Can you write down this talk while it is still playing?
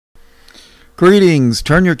Greetings.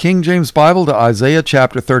 Turn your King James Bible to Isaiah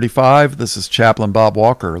chapter 35. This is Chaplain Bob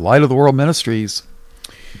Walker, Light of the World Ministries.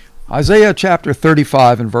 Isaiah chapter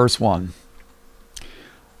 35 and verse 1.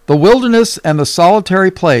 The wilderness and the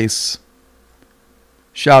solitary place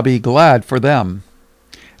shall be glad for them,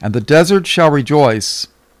 and the desert shall rejoice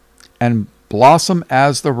and blossom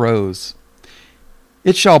as the rose.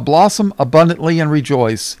 It shall blossom abundantly and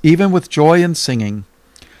rejoice, even with joy and singing.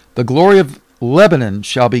 The glory of Lebanon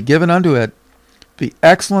shall be given unto it, the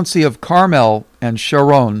excellency of Carmel and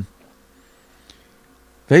Sharon.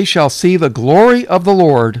 They shall see the glory of the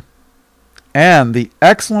Lord and the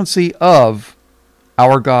excellency of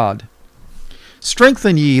our God.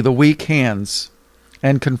 Strengthen ye the weak hands,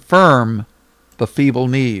 and confirm the feeble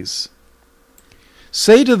knees.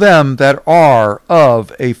 Say to them that are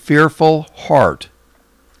of a fearful heart,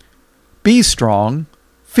 Be strong,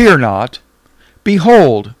 fear not.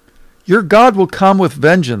 Behold, your God will come with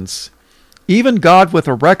vengeance, even God with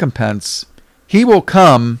a recompense. He will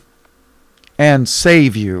come and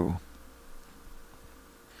save you.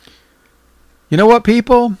 You know what,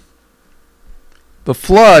 people? The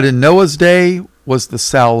flood in Noah's day was the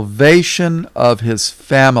salvation of his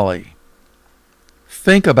family.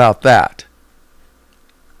 Think about that.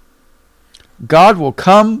 God will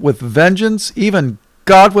come with vengeance, even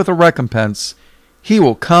God with a recompense. He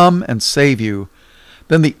will come and save you.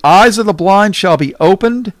 Then the eyes of the blind shall be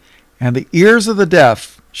opened, and the ears of the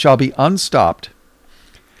deaf shall be unstopped.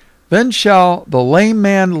 Then shall the lame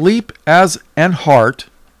man leap as an hart.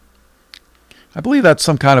 I believe that's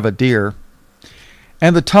some kind of a deer.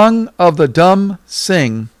 And the tongue of the dumb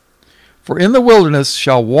sing. For in the wilderness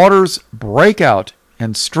shall waters break out,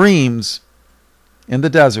 and streams in the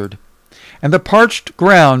desert. And the parched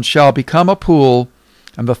ground shall become a pool,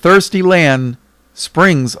 and the thirsty land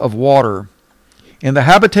springs of water. In the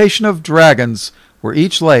habitation of dragons, where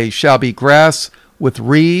each lay, shall be grass with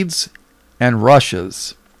reeds and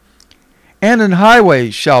rushes. And an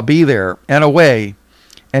highway shall be there, and a way,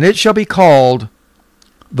 and it shall be called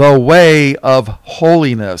the way of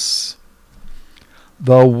holiness.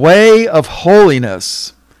 The way of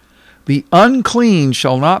holiness. The unclean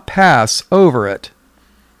shall not pass over it,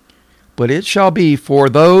 but it shall be for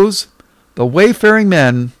those, the wayfaring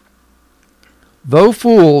men, though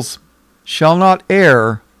fools, shall not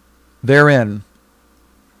err therein.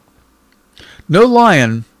 No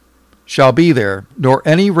lion shall be there, nor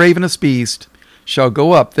any ravenous beast shall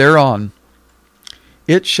go up thereon.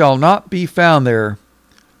 It shall not be found there,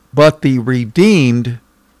 but the redeemed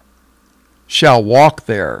shall walk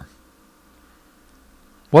there.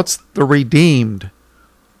 What's the redeemed?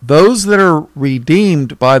 Those that are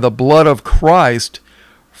redeemed by the blood of Christ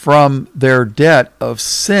from their debt of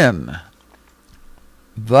sin.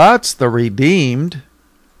 That's the redeemed.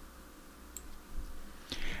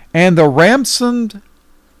 And the ransomed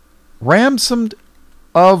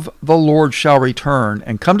of the Lord shall return,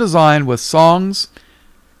 and come to Zion with songs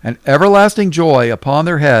and everlasting joy upon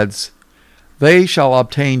their heads. They shall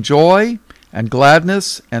obtain joy and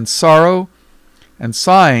gladness, and sorrow and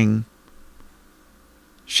sighing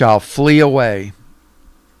shall flee away.